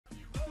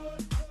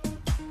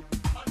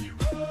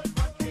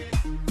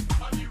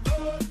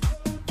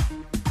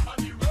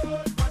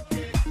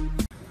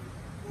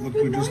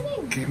who just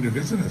came to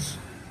visit us.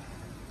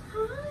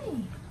 Hi.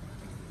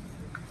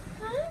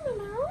 Hi,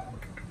 Mama.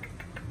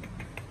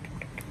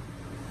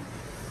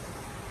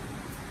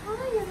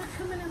 Hi, you're not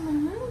coming in my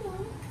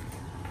room.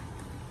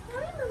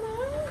 Hi,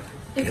 Mama.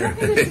 It's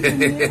okay that she's in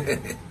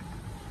here.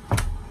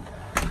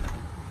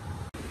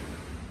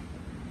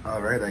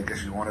 Alright, I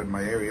guess you wanted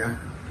my area.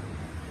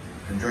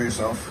 Enjoy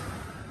yourself.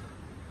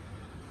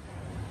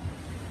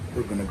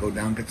 We're gonna go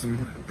down and get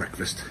some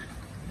breakfast.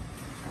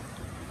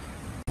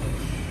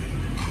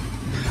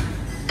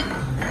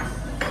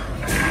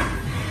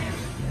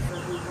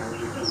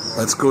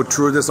 Let's go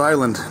tour this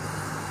island.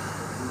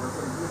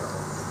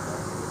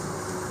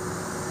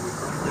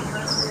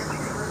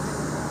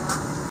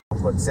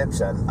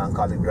 Conception and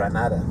call it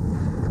Grenada.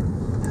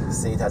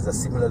 Say it has a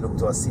similar look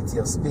to a city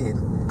of Spain.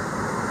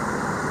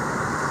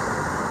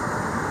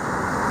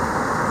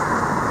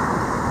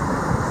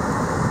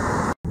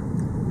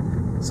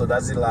 So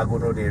that's the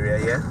Lagoon Road area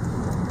here.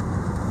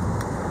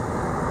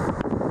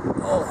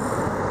 Oh,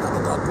 got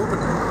the dog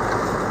pooping.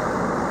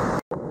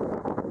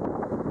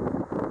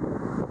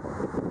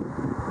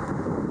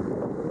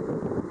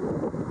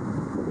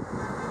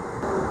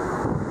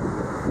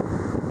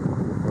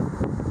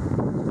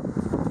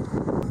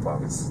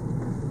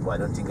 Well, I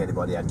don't think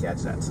anybody can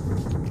catch that.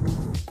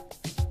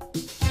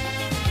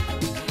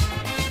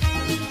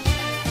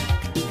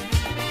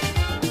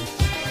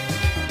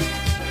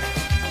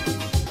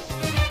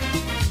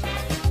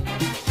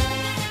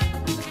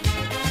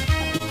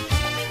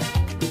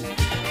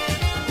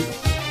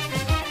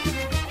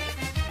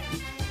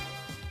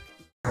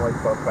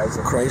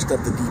 Christ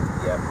of the Deep.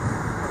 Yeah.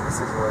 This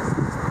is what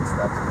it's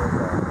starting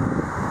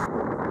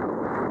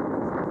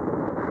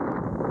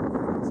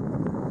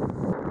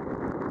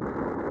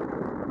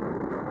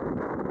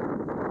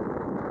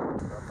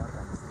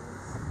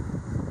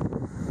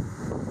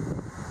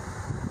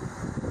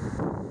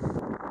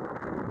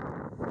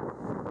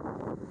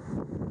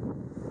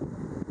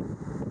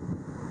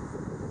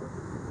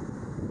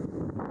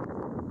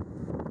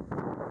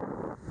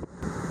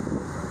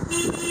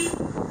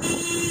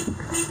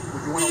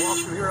Would you want to walk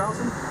through here,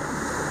 Alison?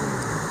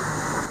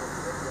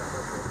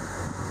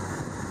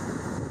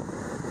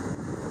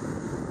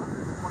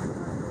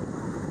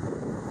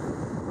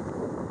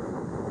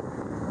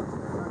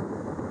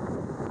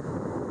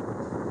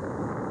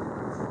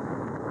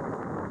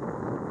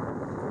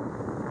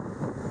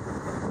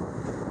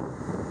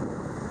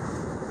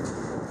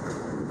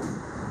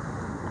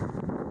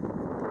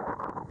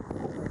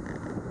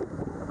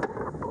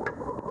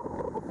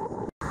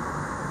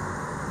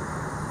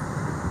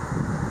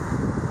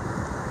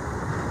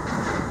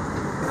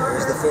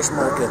 There's the fish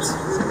market.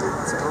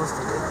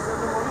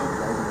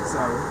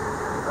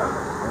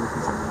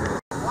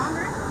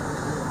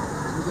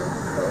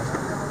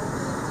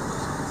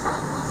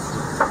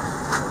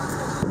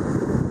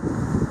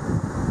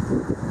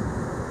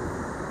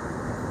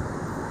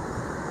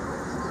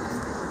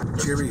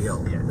 Cherry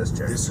Hill. Yeah, that's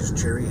Cherry. This is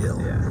Cherry Hill.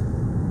 Yeah.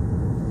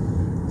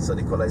 So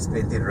the color is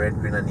painted red,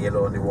 green, and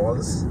yellow on the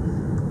walls.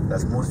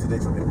 That's most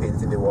village will be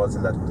painting the walls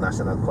in that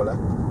national color.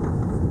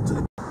 To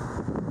the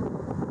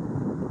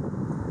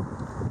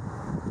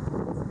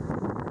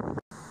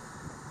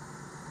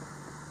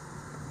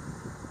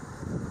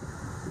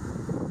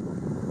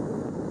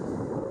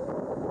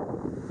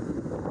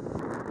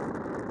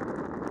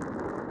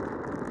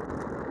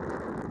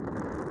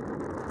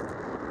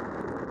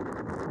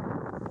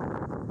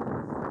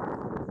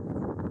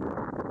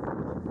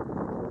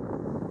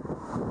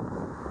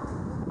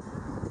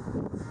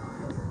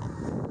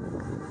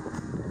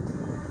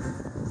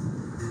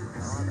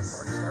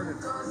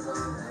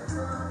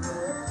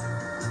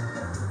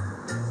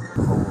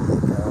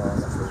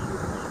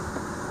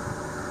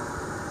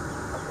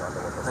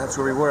That's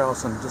where we were,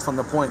 Alison, just on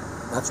the point.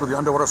 That's where the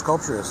underwater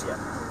sculpture is. Yeah.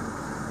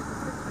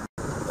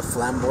 The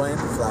flamboyant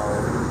flower.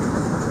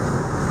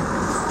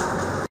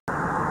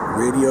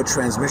 Radio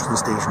transmission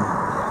station.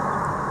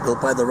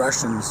 Built by the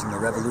Russians in the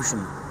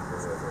Revolution.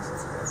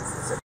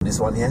 This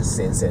one here,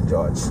 St.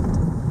 George.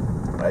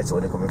 Right, so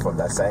when you're coming from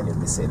that side, you'll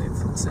be saying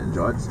it St.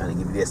 George, and it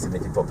give you the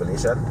estimated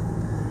population.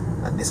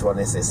 And this one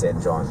is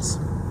St. John's.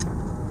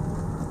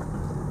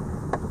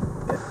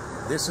 Yeah.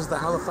 This is the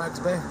Halifax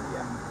Bay.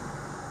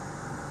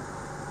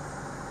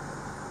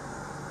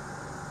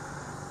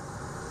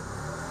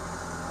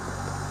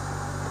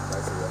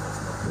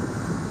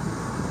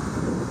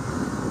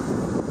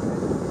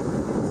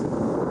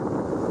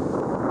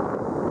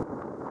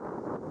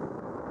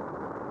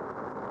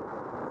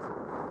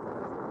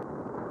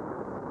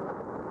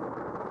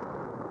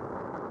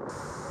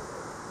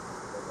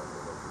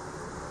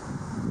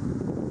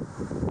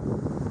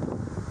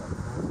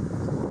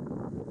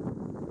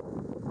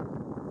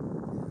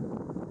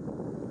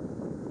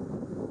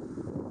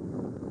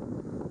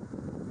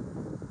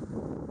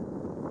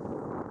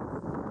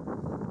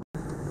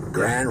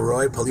 Grand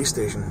Roy Police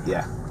Station.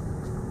 Yeah.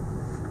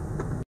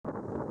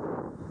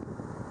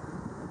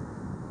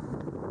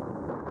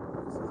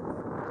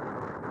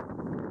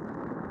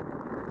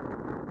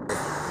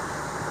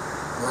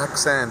 Black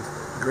sand,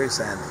 gray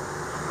sand.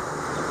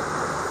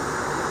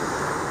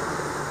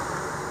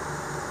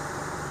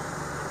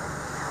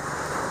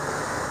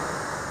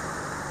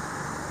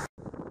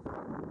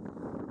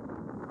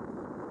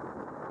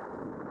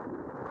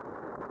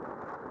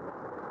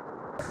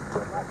 They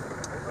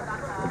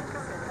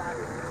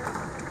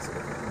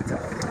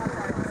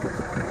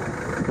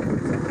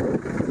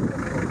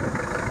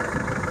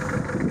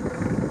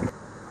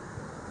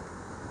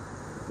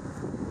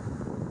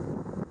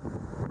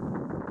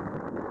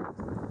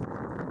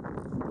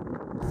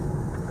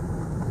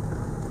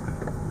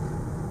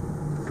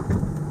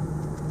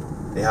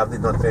have the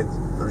nutmeg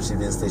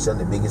receiving station.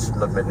 The biggest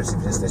nutmeg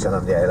receiving station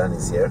on the island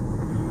is here.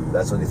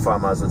 That's where the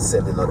farmers would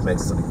sell the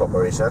nutmegs to the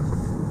corporation.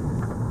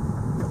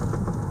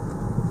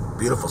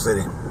 Beautiful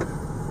city.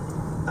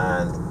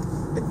 And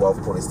the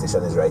Guelph police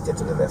station is right here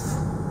to the left.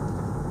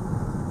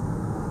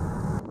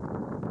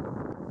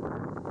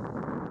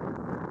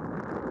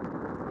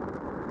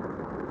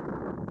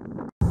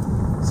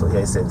 So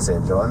here is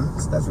St.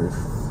 John's, that's where we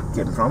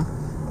came from.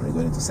 And we're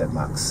going into St.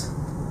 Mark's.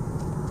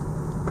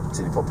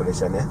 See the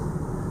population here?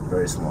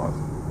 Very small.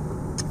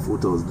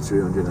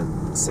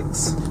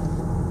 4,306.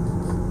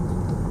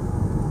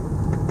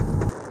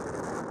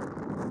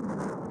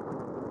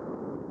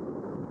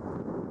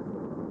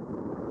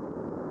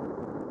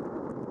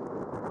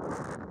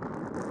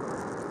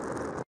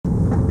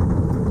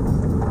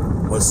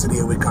 What city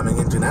are we coming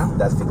into now?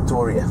 That's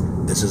Victoria.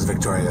 This is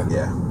Victoria.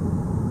 Yeah.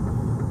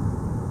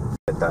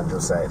 St. Andrew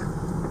side.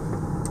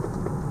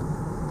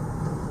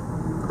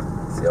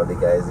 See all the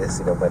guys there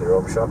sitting up by the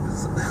rum shop.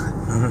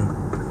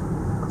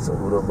 So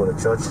who don't go to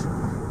church?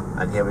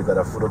 And here we got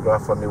a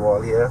photograph on the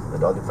wall here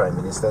with all the prime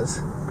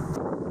ministers.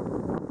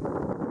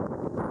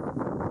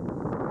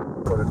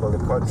 What we call the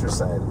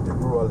countryside, the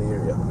rural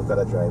area. Look at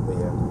that driveway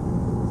here.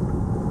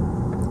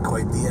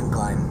 Quite the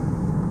incline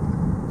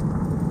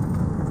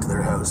to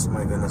their house,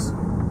 my goodness.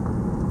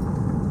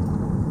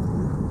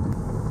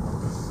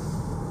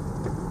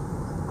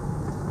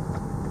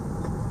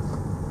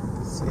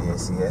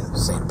 See here?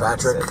 St.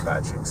 Patrick. St.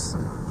 Patrick's.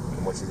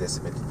 How much is the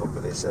estimated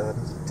population?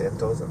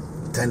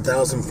 10,000?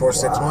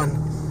 10,461. Wow.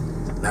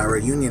 Now we're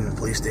at Union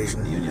Police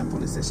Station. Union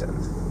Police Station.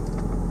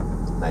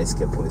 Nice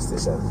Cape Police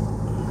Station.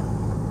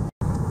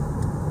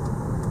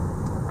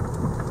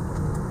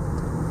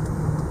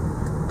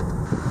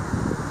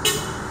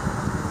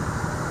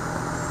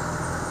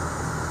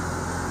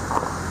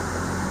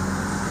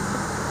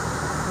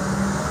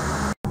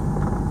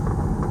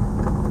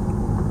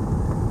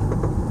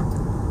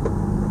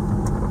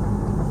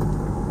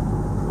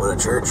 What a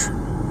church.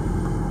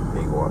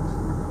 Big one.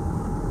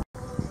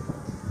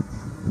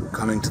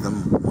 Coming to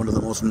one of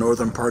the most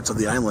northern parts of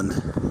the island.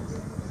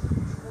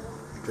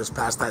 Just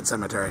past that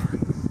cemetery.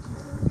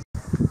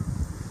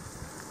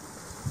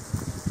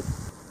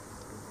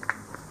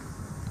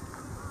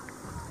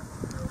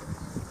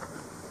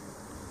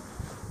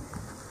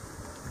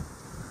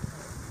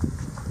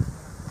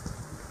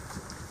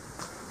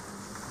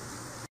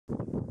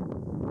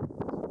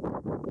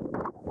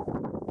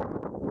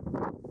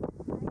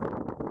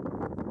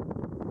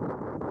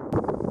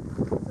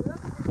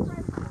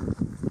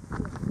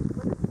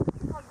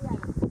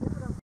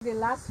 The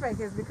last strike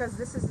is because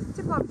this is the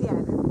tip of the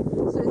island,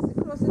 so it's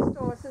the closest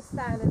to us to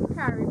Style and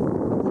Carrick.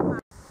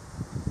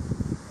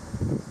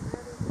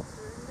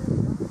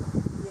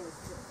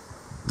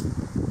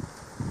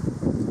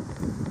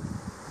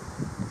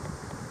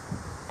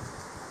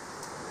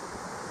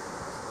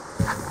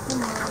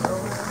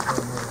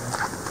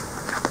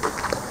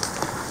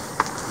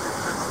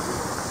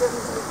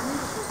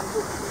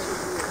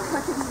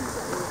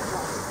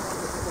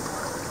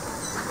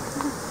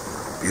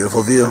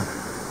 Beautiful view.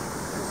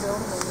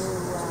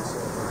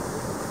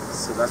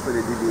 So that's where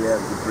they did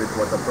the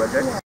Breakwater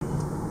project. Yeah.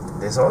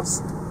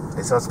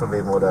 This house could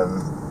be more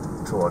than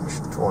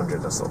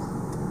 200 or so.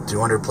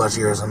 200 plus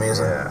years,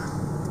 amazing. Yeah.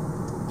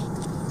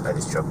 That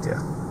is trucked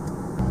here.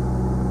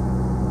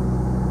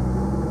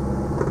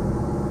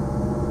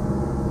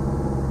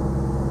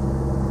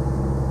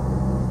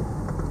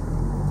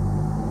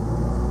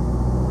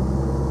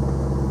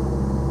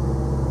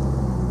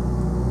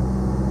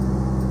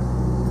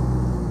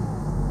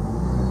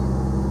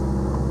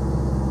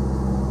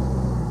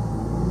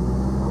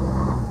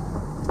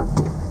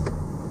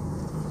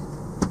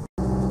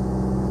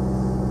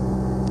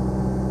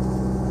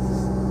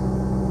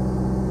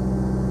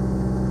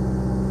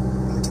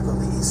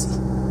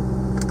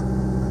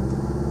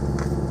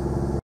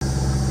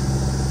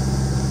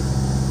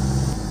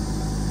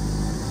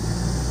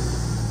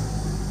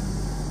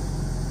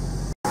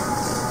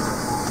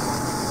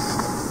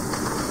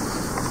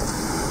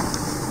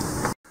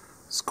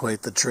 It's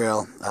quite the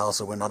trail. I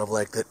also would not have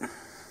liked it.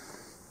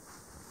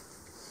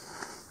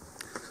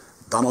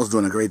 Donald's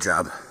doing a great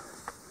job.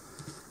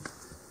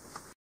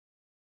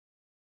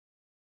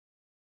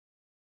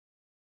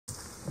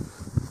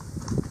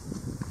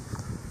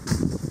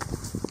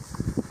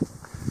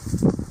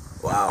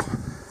 Wow.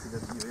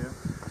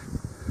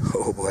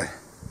 Oh boy.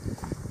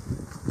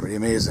 Pretty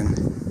amazing.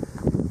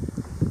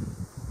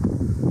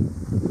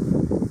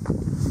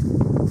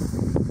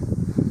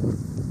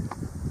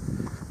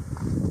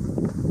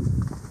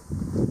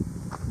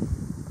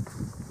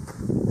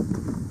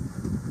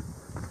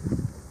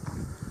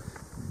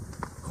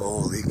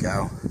 Holy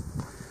cow.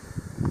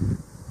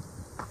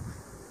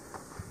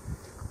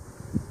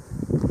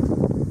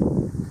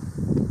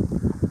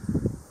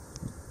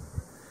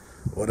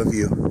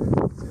 view.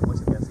 What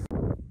you can see.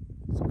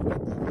 It's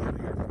quite the view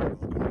here from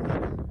October-2019.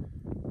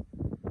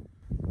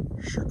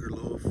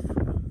 Sugarloaf,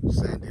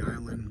 Sandy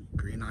Island,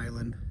 Green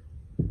Island.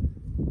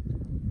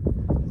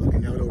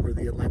 Looking out over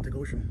the Atlantic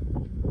Ocean.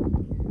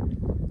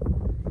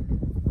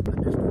 In the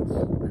distance,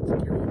 that's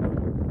Curie.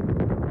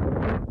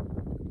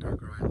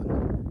 Darker Island.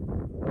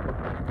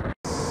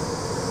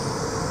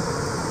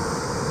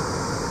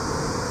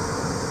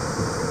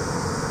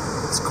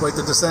 It's quite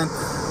the descent.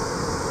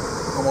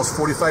 Almost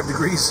 45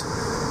 degrees.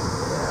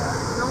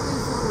 Don't lean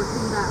forward,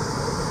 lean back.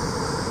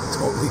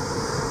 Totally.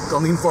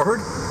 Don't lean forward.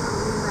 Don't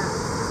lean back.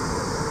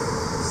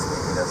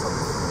 Maybe that's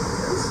something.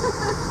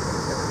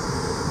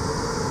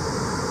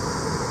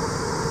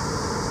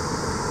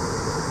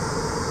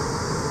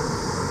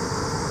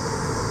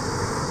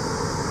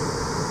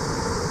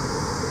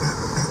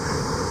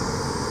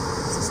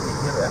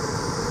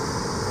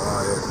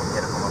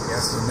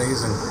 This is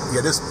amazing.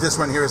 Yeah, this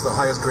one here is the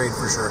highest grade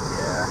for sure.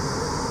 Yeah.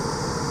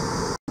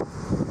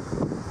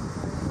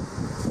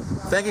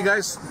 Thank you,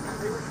 guys.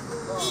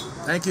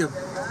 Thank you.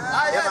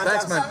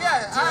 Thanks, man.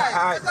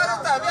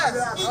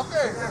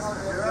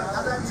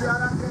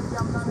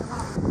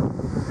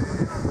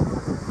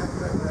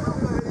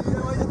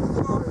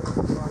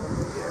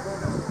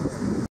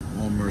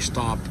 One more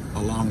stop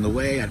along the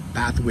way at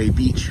Pathway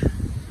Beach.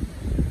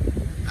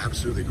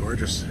 Absolutely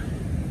gorgeous.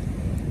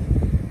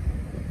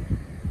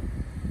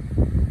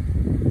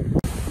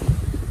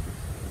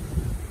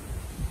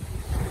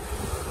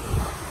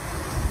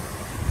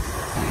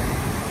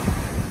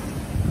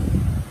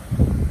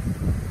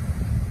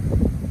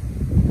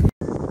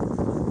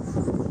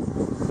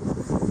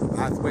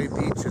 Pathway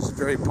Beach is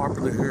very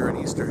popular here in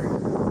Easter.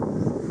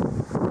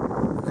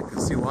 I can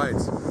see why.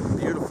 It's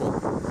beautiful.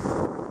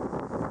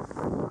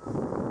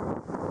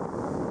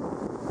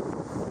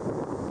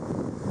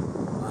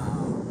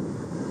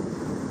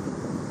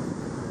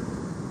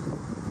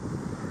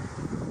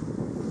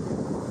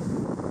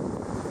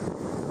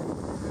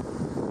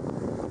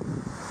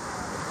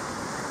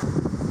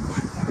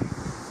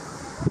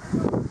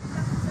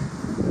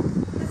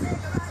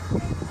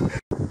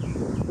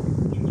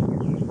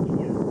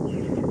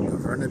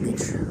 The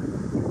beach.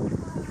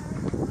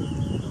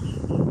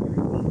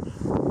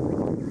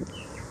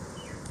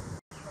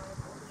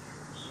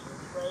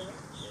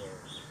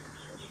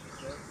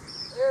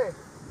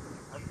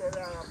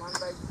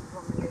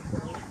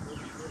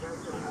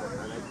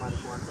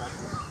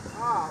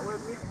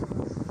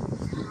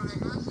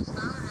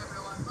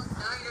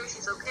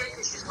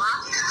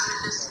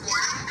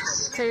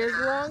 Okay, as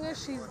long as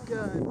she's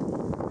good.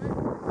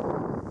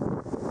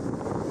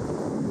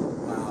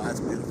 Wow, that's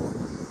beautiful.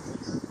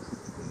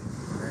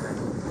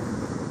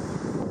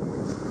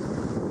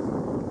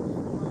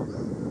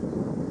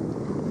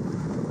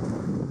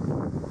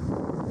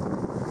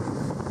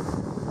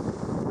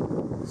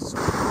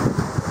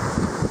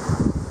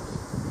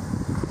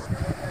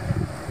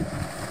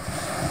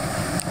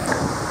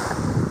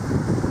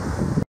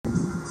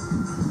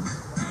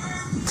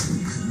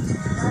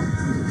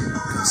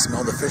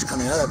 Smell the fish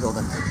coming out of that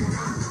building.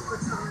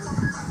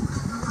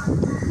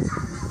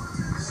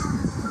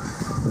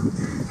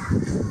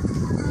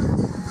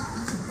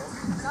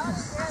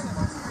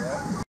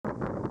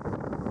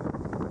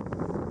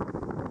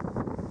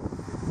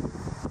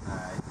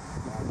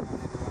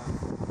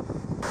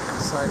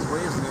 Size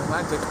waves in the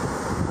Atlantic.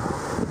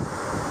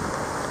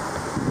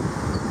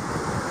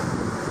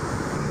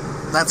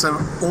 That's an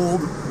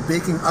old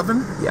baking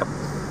oven? Yep.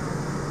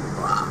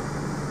 Wow.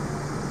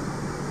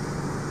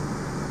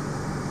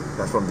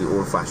 That's from the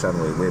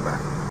old-fashioned way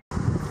back.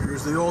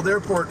 Here's the old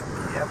airport.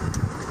 Yep.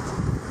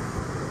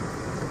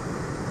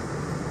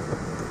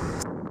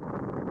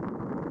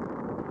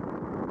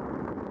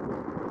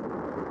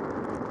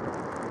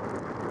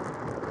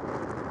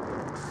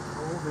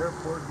 Old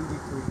airport duty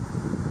free.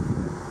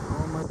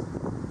 Oh my.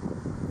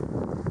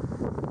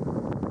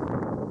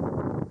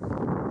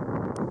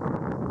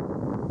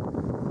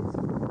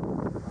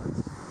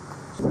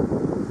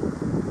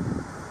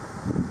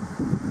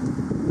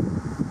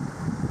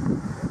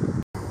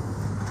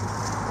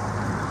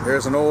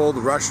 There's an old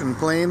Russian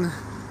plane,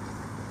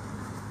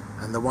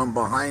 and the one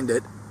behind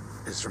it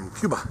is from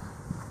Cuba.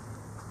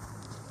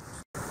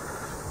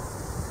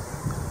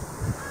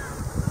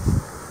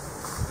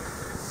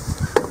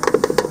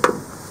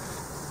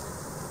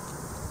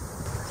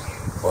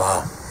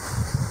 Wow.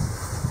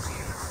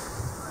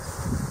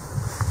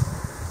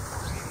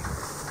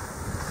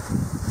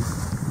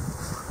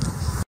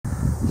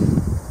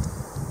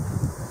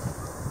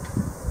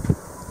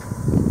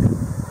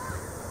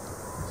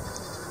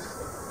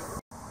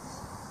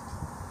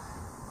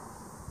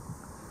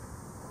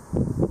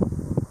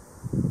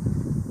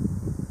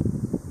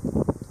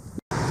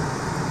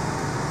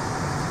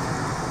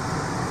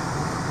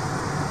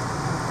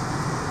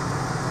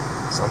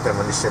 Sometimes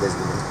when the shed is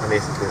giving,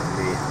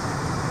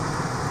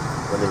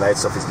 when the light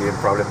stuff is giving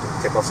problem to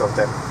take off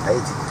sometime, I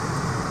hate it.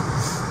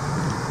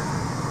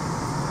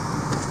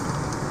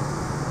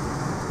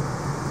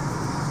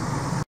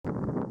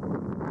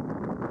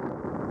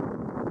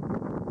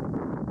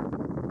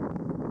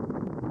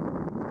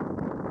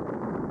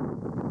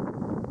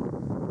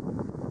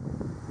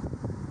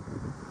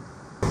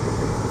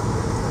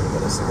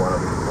 This is one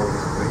of the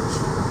oldest bridge.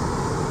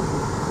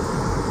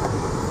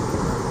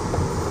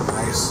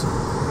 Nice.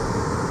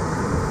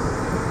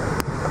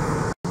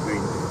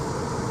 Green.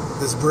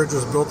 This bridge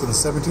was built in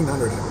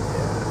 1700. Yeah.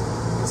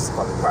 This is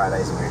called the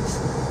Paradise Bridge.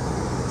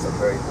 It's a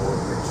very old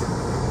bridge.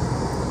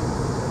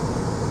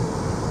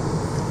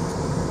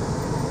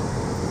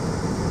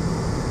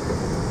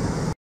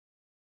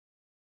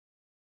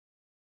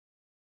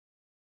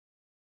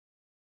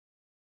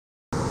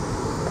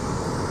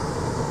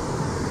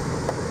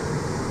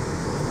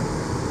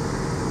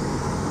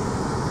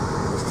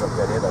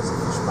 There's a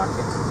fish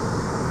market.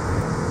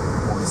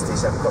 Movie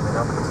station coming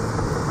up.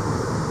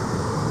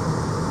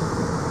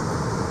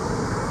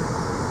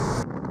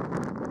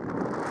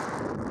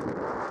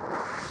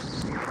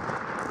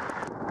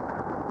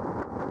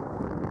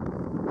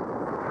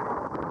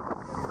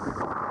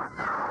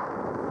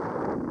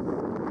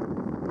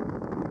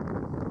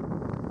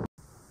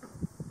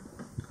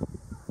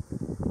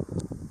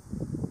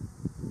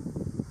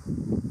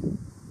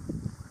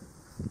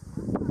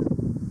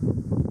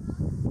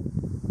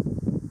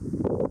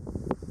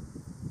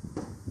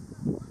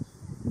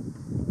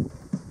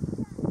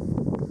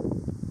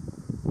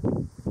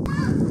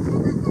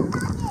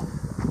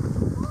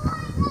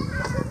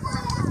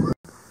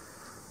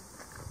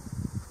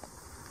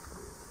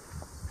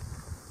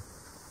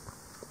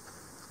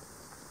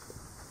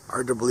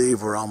 Hard to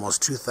believe we're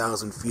almost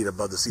 2,000 feet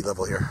above the sea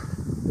level here.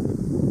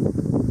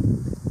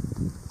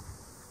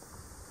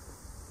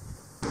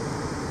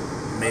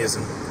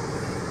 Amazing.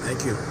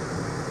 Thank you.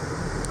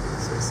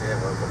 So we say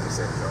welcome to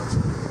St. George.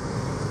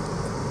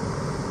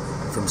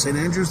 From St.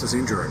 Andrews to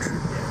St. George.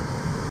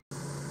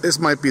 This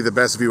might be the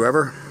best view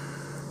ever.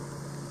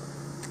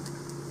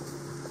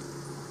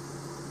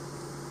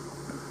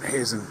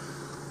 Amazing.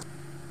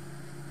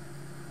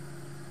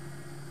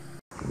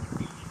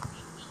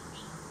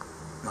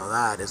 Now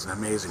that is an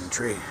amazing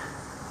tree.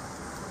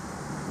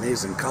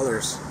 Amazing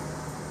colors.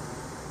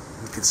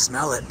 You can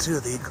smell it too.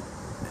 The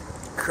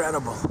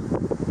incredible.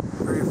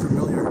 Very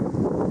familiar.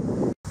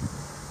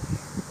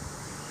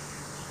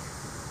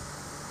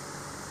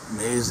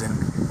 Amazing.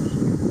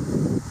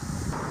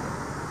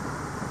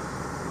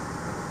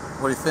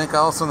 What do you think,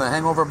 Allison, the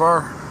hangover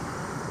bar?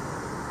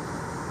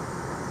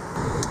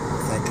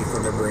 Thank you for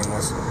liberating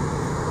us.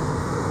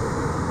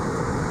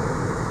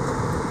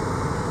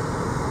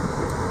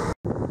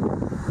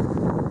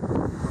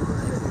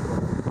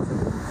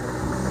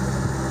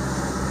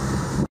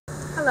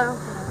 Hello.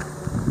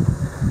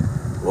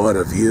 What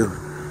a view.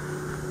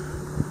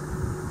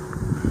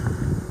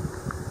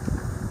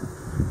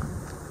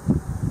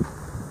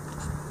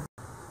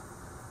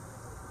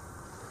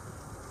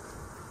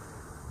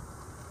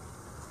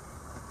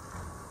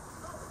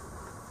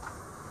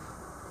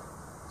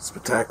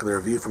 Spectacular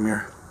view from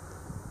here.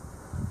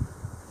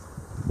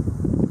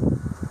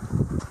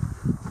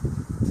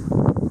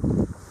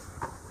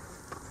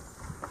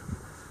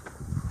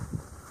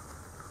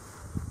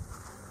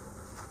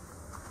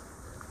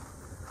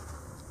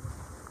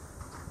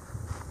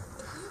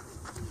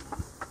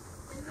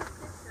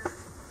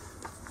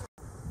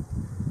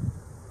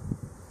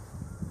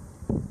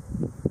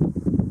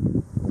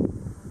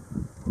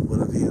 What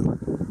a view.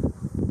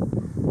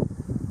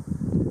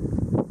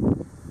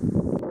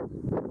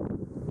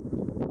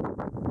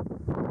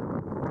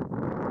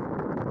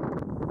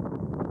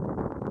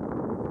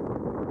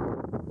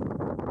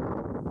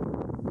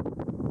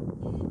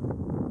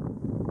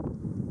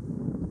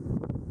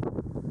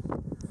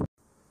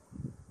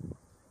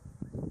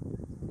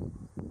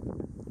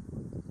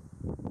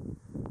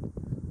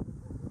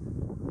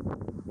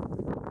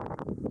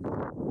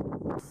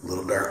 A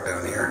little dark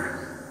down here.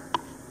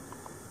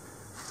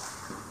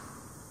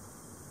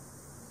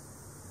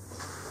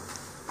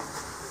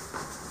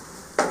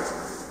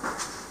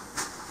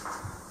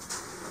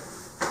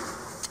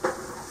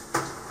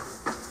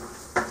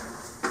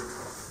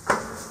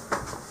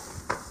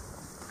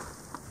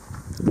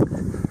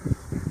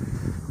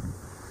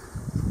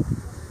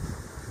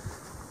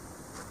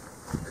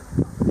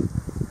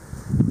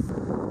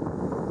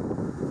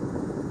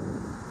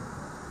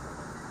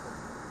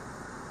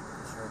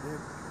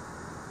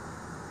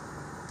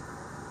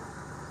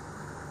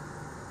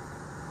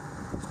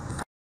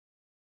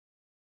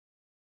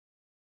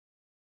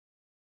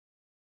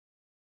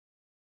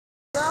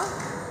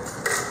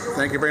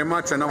 Thank you very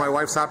much. I know my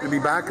wife's happy to be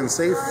back and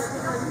safe.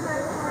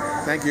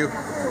 Thank you.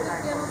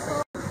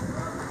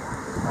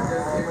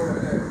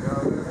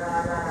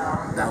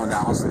 Down to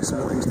Allston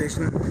Smoking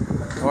Station.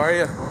 How are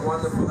you?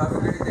 Wonderful. Have a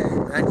great day.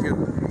 Thank you.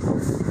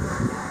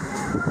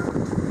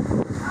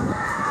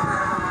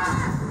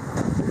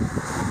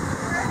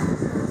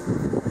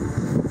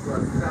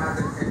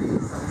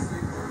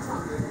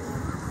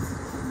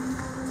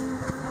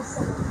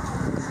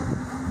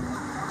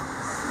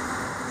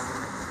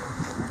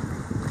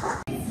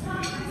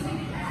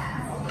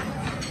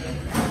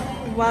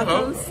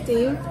 Welcome,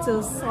 Steve,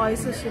 to Soy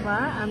Sushi Bar.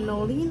 I'm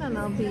Nolene, and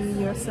I'll be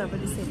your server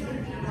this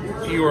evening.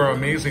 You are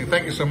amazing.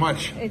 Thank you so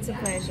much. It's a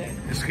pleasure.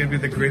 This is going to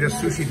be the greatest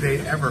sushi day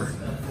ever.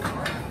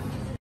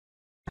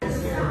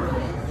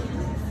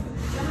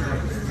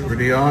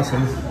 Pretty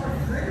awesome.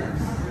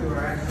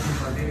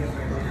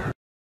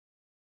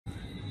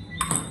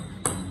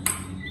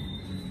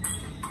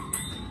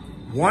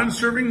 One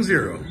serving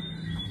 0.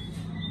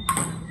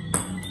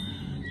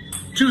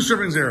 2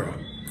 serving 0.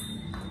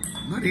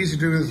 Not easy to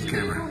do this with the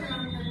camera.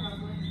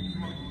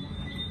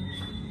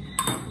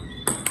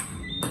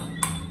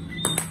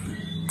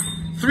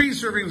 3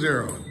 serving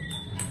 0.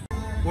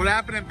 What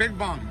happened at Big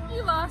Bong?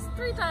 You lost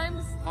 3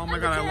 times. Oh my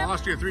God, I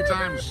lost you 3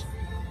 times.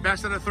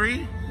 Best out of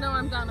 3? No,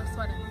 I'm done. I'm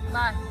sweating.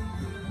 Bye.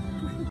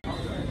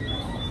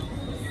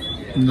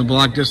 In the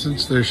black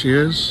distance, there she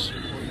is.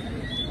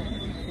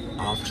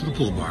 Off to the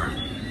pool bar.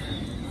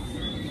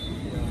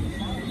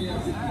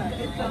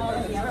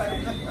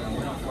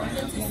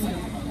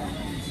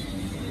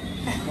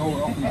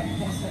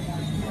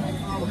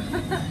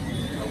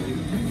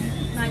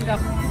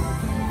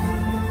 Mango.